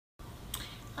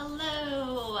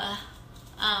Hello.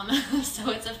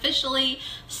 So it's officially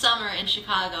summer in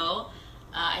Chicago.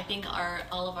 I think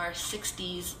all of our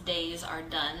 60s days are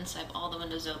done, so I have all the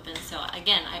windows open. So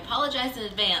again, I apologize in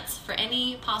advance for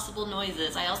any possible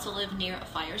noises. I also live near a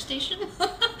fire station,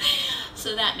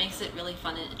 so that makes it really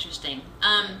fun and interesting.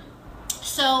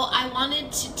 So I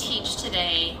wanted to teach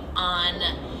today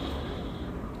on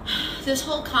this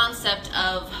whole concept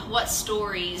of what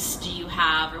stories do you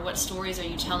have, or what stories are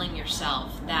you telling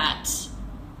yourself that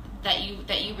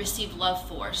you receive love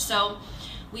for. So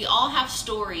we all have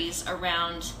stories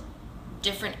around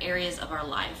different areas of our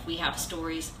life. We have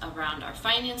stories around our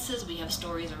finances, we have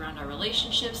stories around our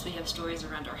relationships, we have stories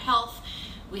around our health,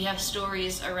 we have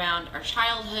stories around our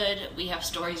childhood, we have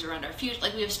stories around our future,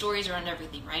 like we have stories around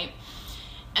everything, right?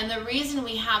 And the reason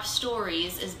we have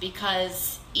stories is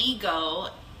because ego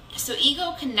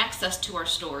connects us to our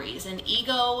stories, and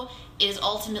ego is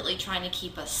ultimately trying to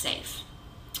keep us safe.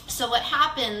 So what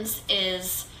happens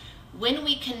is when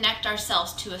we connect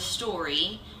ourselves to a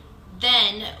story,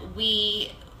 then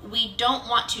we don't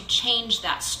want to change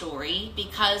that story,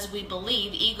 because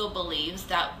ego believes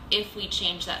that if we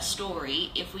change that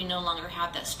story, if we no longer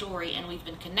have that story and we've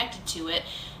been connected to it,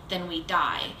 then we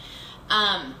die.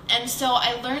 And so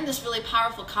I learned this really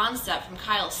powerful concept from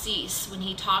Kyle Cease when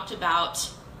he talked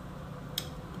about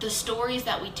the stories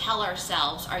that we tell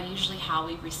ourselves are usually how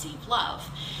we receive love.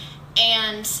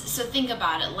 And so think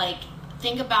about it,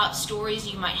 think about stories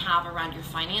you might have around your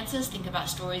finances, think about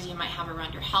stories you might have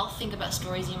around your health, think about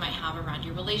stories you might have around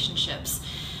your relationships.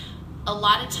 A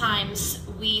lot of times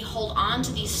we hold on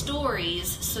to these stories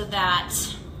so that,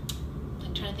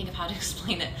 I'm trying to think of how to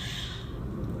explain it.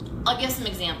 I'll give some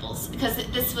examples, because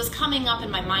this was coming up in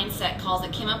my mindset calls.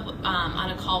 It came up on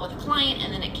a call with a client,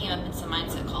 and then it came up in some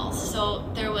mindset calls. So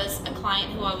there was a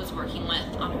client who I was working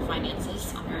with on her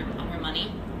finances, on her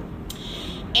money,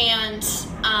 and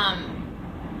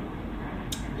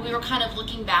we were kind of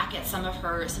looking back at some of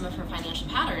her financial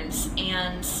patterns,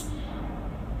 and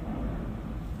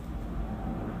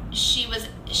she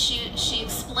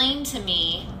explained to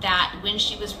me that when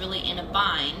she was really in a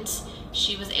bind,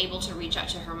 she was able to reach out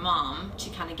to her mom to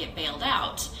kind of get bailed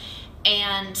out.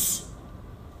 And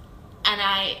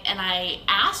I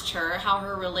asked her how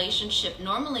her relationship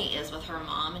normally is with her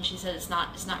mom, and she said it's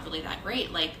not really that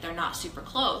great. Like, they're not super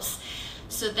close.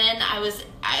 So then I was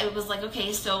like,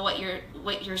 okay, so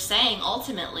what you're saying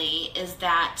ultimately is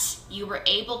that you were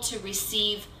able to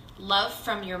receive love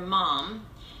from your mom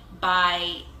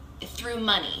through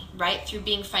money, right? Through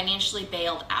being financially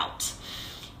bailed out.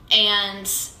 And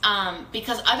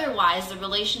because otherwise the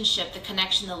relationship, the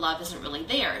connection, the love isn't really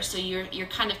there. So you're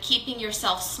kind of keeping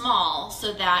yourself small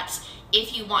so that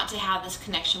if you want to have this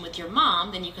connection with your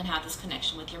mom, then you can have this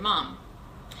connection with your mom.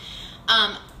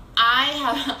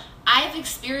 I've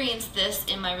experienced this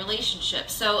in my relationship.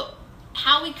 So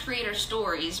how we create our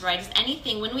stories, right, is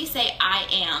anything, when we say I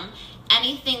am,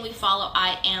 anything we follow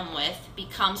I am with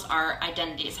becomes our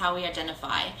identity. It's how we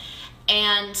identify.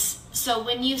 And so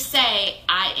when you say,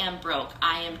 I am broke,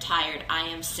 I am tired, I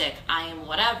am sick, I am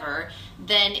whatever,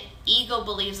 then ego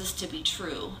believes this to be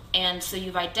true. And so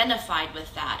you've identified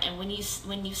with that. And when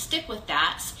you stick with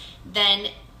that, then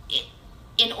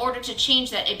in order to change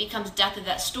that, it becomes death of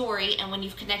that story. And when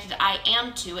you've connected I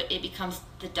am to it, it becomes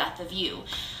the death of you.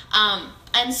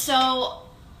 And so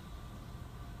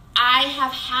I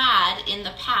have had in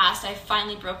the past, I've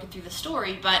finally broken through the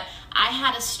story, but I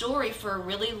had a story for a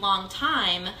really long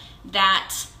time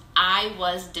that I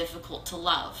was difficult to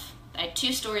love. I had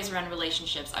two stories around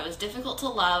relationships. I was difficult to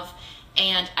love,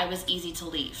 and I was easy to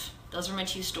leave. Those were my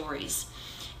two stories.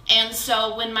 And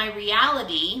so when my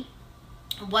reality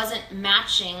wasn't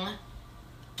matching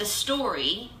the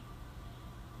story,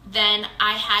 then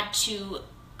I had to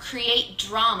create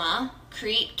drama,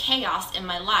 create chaos in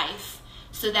my life,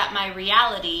 so that my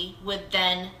reality would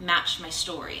then match my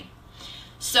story.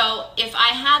 So if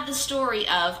I had the story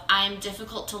of I am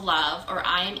difficult to love, or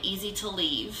I am easy to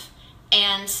leave,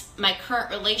 and my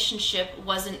current relationship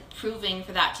wasn't proving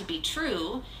for that to be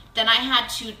true, then I had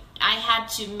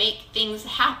to make things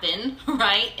happen,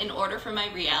 right, in order for my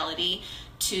reality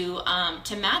to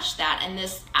match that. And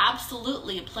this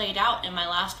absolutely played out in my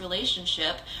last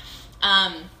relationship.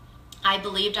 I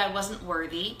believed I wasn't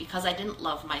worthy because I didn't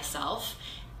love myself.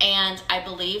 And I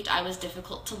believed I was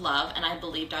difficult to love, and I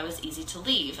believed I was easy to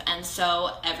leave. And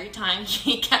so every time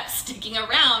he kept sticking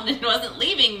around and wasn't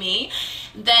leaving me,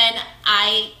 then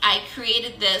I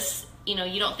created this, you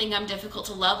don't think I'm difficult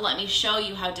to love? Let me show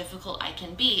you how difficult I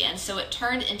can be. And so it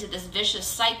turned into this vicious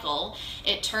cycle.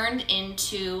 It turned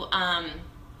into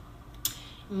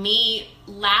me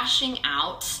lashing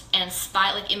out and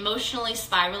emotionally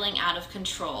spiraling out of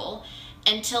control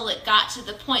until it got to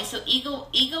the point. So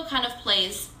ego kind of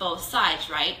plays both sides,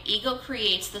 right? Ego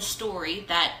creates the story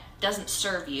that doesn't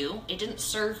serve you. It didn't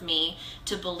serve me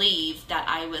to believe that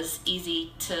I was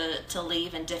easy to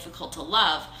leave and difficult to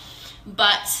love.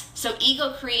 But so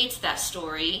ego creates that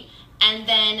story, and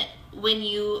then when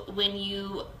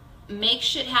you make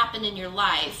shit happen in your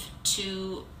life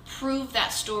to prove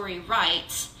that story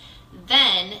right,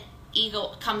 then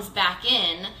ego comes back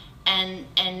in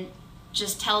and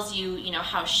just tells you,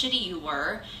 how shitty you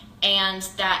were, and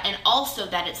also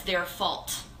that it's their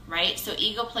fault, right? So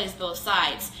ego plays both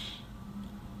sides.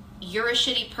 You're a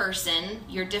shitty person,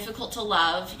 you're difficult to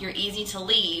love, you're easy to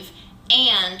leave,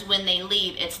 and when they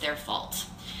leave, it's their fault.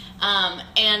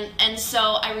 And so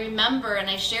I remember, and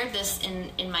I shared this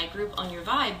in my group On Your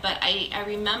Vibe, but I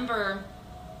remember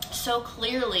so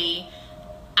clearly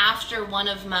after one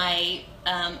of my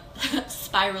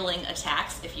spiraling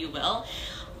attacks, if you will,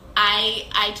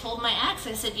 I told my ex,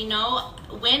 I said,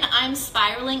 when I'm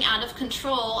spiraling out of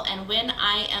control and when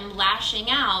I am lashing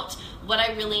out, what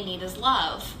I really need is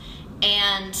love.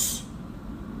 And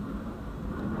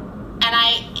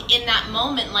in that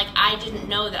moment, I didn't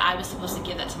know that I was supposed to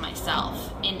give that to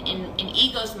myself. In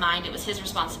ego's mind, it was his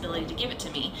responsibility to give it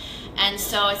to me. And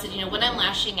so I said, when I'm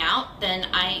lashing out, then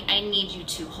I need you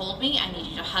to hold me. I need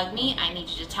you to hug me. I need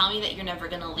you to tell me that you're never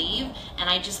going to leave. And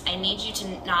I need you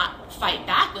to not fight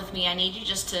back with me. I need you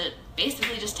just to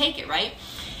basically just take it, right?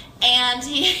 And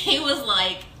he was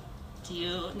like, do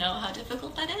you know how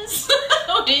difficult that is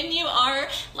when you are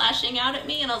lashing out at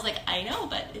me? And I was like, I know,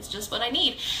 but it's just what I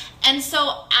need. And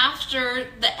so after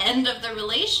the end of the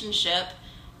relationship,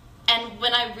 and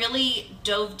when I really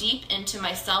dove deep into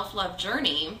my self-love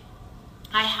journey,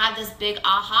 I had this big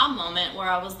aha moment where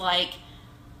I was like,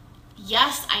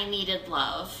 yes, I needed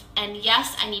love. And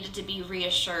yes, I needed to be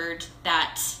reassured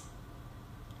that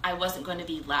I wasn't going to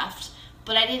be left.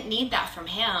 But I didn't need that from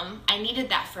him. I needed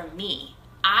that from me.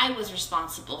 I was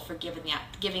responsible for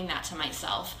giving that to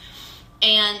myself.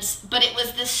 But it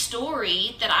was this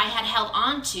story that I had held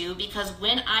on to, because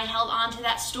when I held on to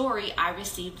that story, I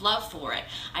received love for it.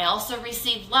 I also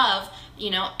received love,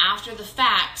 after the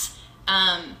fact,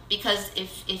 because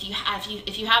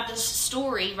if you have this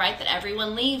story, right, that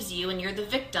everyone leaves you and you're the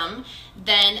victim,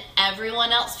 then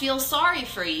everyone else feels sorry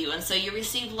for you, and so you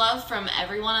receive love from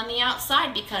everyone on the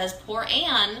outside because poor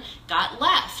Anne got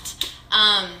left.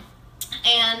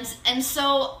 And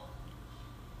so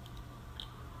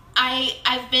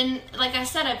I've been, like I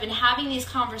said, I've been having these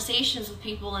conversations with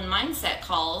people in mindset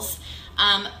calls.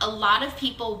 A lot of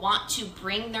people want to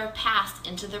bring their past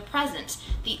into the present.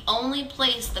 The only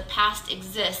place the past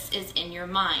exists is in your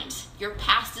mind. Your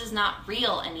past is not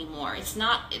real anymore.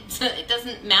 It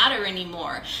doesn't matter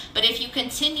anymore. But if you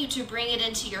continue to bring it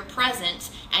into your present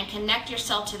and connect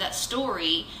yourself to that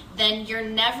story, then you're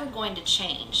never going to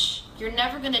change. You're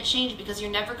never going to change because you're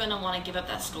never going to want to give up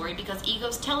that story, because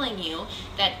ego's telling you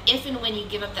that if and when you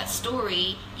give up that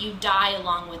story, you die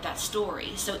along with that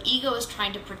story. So ego is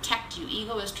trying to protect you.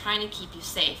 Ego is trying to keep you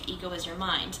safe. Ego is your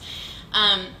mind.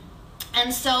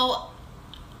 And so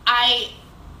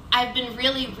I've been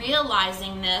really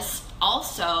realizing this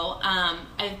also.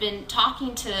 I've been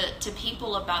talking to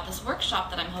people about this workshop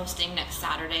that I'm hosting next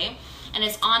Saturday. And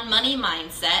it's on money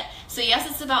mindset. So yes,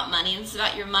 it's about money and it's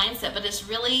about your mindset, but it's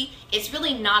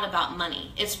really not about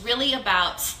money. It's really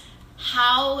about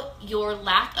how your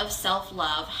lack of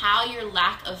self-love, how your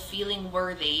lack of feeling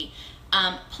worthy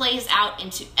plays out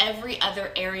into every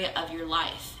other area of your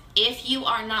life. If you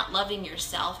are not loving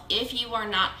yourself, if you are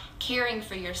not caring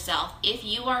for yourself, if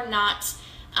you are not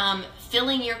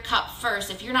filling your cup first,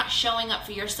 if you're not showing up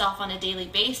for yourself on a daily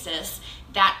basis,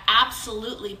 that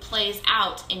absolutely plays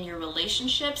out in your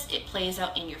relationships. It plays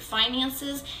out in your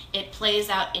finances. It plays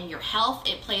out in your health.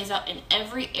 It plays out in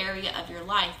every area of your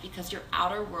life, because your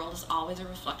outer world is always a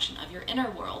reflection of your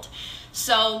inner world.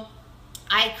 So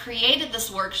I created this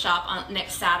workshop on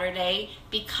next Saturday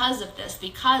because of this,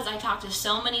 because I talk to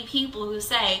so many people who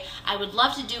say, I would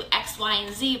love to do X, Y,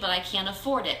 and Z, but I can't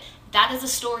afford it. That is a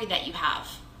story that you have.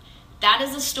 That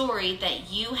is a story that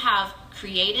you have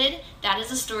created. That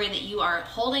is a story that you are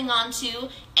holding on to,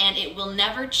 and it will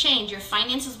never change. Your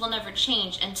finances will never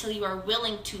change until you are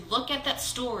willing to look at that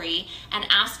story and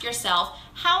ask yourself,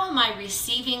 how am I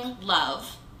receiving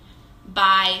love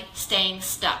by staying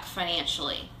stuck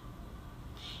financially?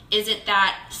 Is it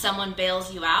that someone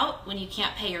bails you out when you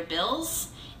can't pay your bills?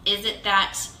 Is it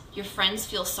that your friends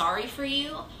feel sorry for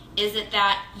you? Is it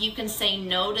that you can say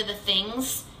no to the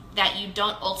things that you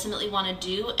don't ultimately want to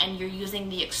do and you're using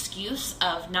the excuse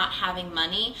of not having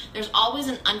money, there's always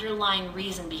an underlying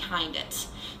reason behind it.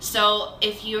 So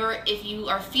if you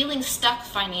are feeling stuck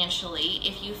financially,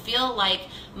 if you feel like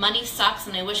money sucks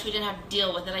and I wish we didn't have to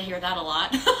deal with it, I hear that a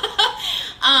lot.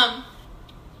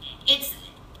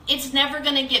 It's never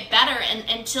going to get better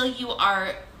until you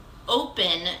are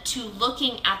open to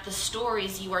looking at the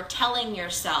stories you are telling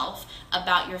yourself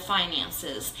about your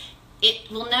finances.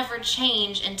 It will never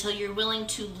change until you're willing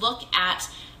to look at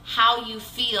how you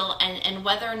feel and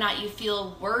whether or not you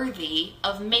feel worthy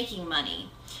of making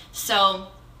money. So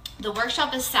the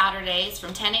workshop is Saturdays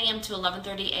from 10 a.m. to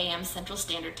 11:30 a.m. Central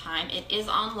Standard Time. It is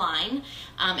online.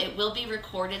 It will be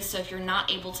recorded, so if you're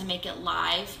not able to make it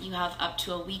live, you have up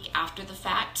to a week after the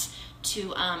fact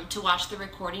to watch the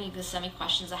recording. You can send me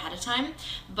questions ahead of time.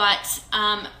 But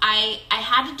I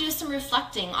had to do some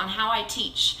reflecting on how I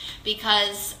teach,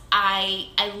 because I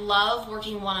love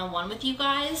working one-on-one with you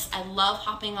guys. I love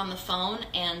hopping on the phone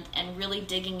and really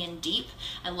digging in deep.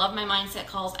 I love my mindset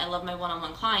calls. I love my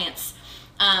one-on-one clients.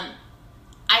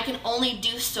 I can only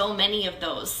do so many of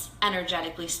those,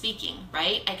 energetically speaking,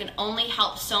 right? I can only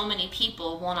help so many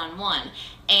people one-on-one.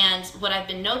 And what I've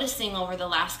been noticing over the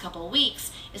last couple of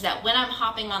weeks is that when I'm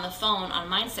hopping on the phone on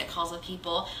mindset calls with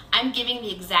people, I'm giving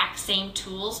the exact same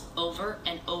tools over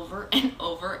and over and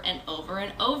over and over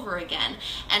and over again.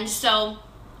 And so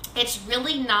it's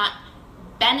really not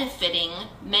benefiting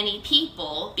many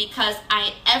people, because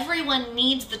everyone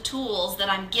needs the tools that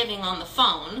I'm giving on the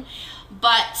phone,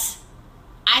 but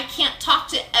I can't talk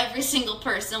to every single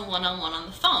person one-on-one on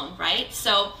the phone, right?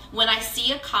 So when I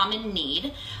see a common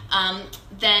need,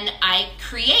 then I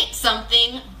create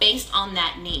something based on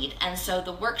that need. And so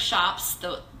the workshops,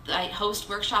 I host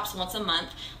workshops once a month.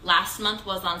 Last month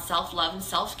was on self-love and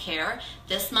self-care.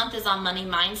 This month is on money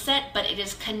mindset, but it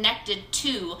is connected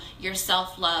to your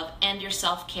self-love and your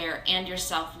self-care and your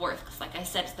self-worth. Because like I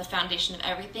said, it's the foundation of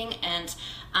everything, and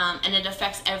it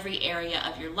affects every area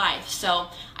of your life. So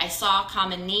I saw a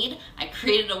common need. I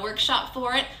created a workshop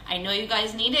for it. I know you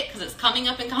guys need it because it's coming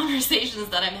up in conversations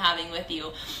that I'm having with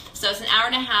you. So it's an hour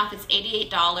and a half. It's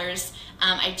 $88.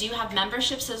 I do have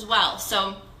memberships as well.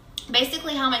 So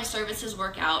basically how my services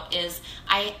work out is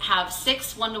I have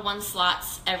 6 one-to-one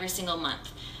slots every single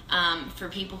month. For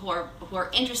people who are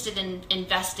interested in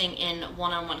investing in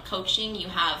one-on-one coaching, you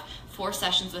have 4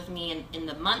 sessions with me in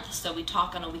the month, so we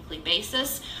talk on a weekly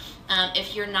basis.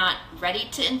 If you're not ready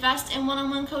to invest in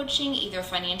one-on-one coaching, either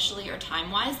financially or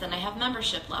time-wise, then I have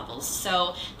membership levels.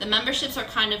 So the memberships are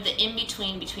kind of the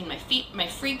in-between between my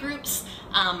free groups,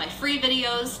 my free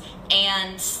videos,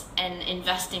 and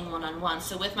investing one-on-one.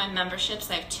 So with my memberships,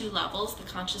 I have 2 levels. The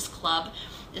Conscious Club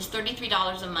is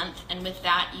 $33 a month, and with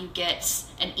that you get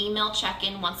an email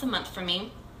check-in once a month from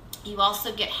me. You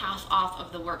also get half off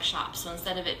of the workshop. So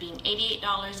instead of it being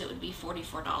 $88, it would be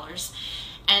 $44.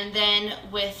 And then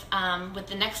with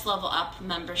the next level up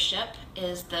membership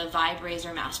is the Vibe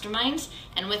Raiser Mastermind.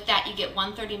 And with that, you get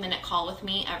 1 30-minute call with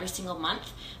me every single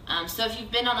month. So if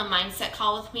you've been on a mindset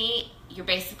call with me, you're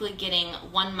basically getting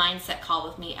 1 mindset call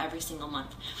with me every single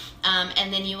month.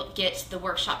 And then you get the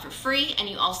workshop for free, and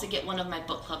you also get one of my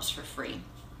book clubs for free.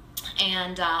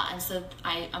 And so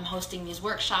I'm hosting these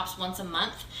workshops once a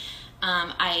month.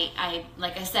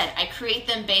 Like I said, I create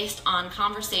them based on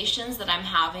conversations that I'm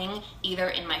having either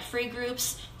in my free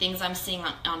groups, things I'm seeing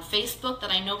on Facebook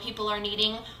that I know people are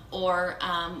needing, or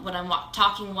when I'm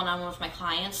talking one-on-one with my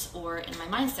clients, or in my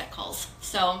mindset calls.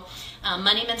 So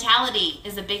money mentality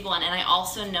is a big one, and I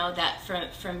also know that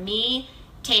for me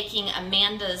taking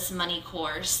Amanda's money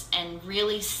course and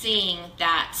really seeing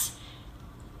that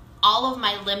all of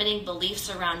my limiting beliefs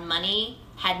around money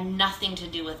had nothing to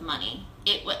do with money.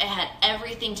 It had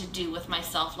everything to do with my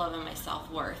self-love and my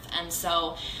self-worth. And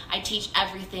so I teach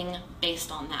everything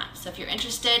based on that. So if you're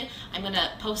interested, I'm going to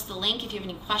post the link. If you have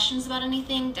any questions about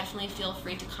anything, definitely feel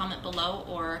free to comment below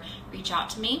or reach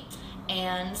out to me.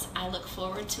 And I look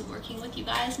forward to working with you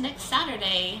guys next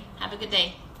Saturday. Have a good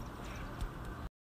day.